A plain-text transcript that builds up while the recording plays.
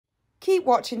Keep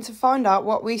watching to find out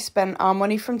what we spent our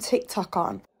money from TikTok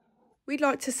on. We'd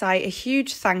like to say a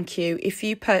huge thank you if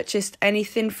you purchased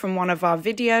anything from one of our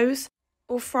videos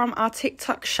or from our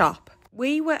TikTok shop.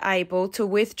 We were able to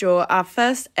withdraw our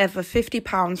first ever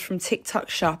 £50 from TikTok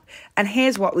shop, and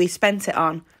here's what we spent it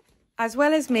on. As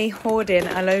well as me hoarding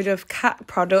a load of cat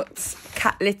products,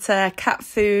 cat litter, cat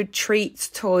food, treats,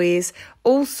 toys,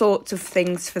 all sorts of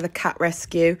things for the cat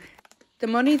rescue, the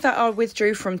money that I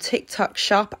withdrew from TikTok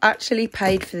shop actually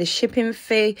paid for the shipping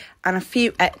fee and a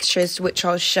few extras, which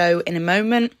I'll show in a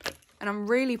moment. And I'm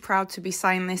really proud to be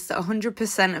saying this, that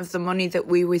 100% of the money that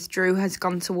we withdrew has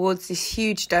gone towards this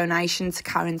huge donation to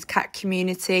Karen's cat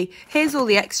community. Here's all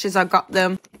the extras I got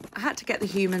them. I had to get the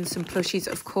humans some plushies,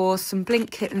 of course, some Blink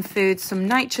kitten food, some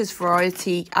Nature's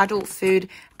Variety adult food,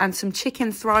 and some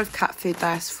Chicken Thrive cat food they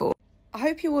asked for. I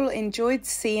hope you all enjoyed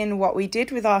seeing what we did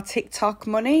with our TikTok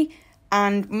money.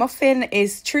 And Muffin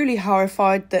is truly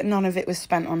horrified that none of it was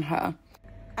spent on her.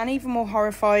 And even more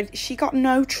horrified, she got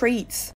no treats.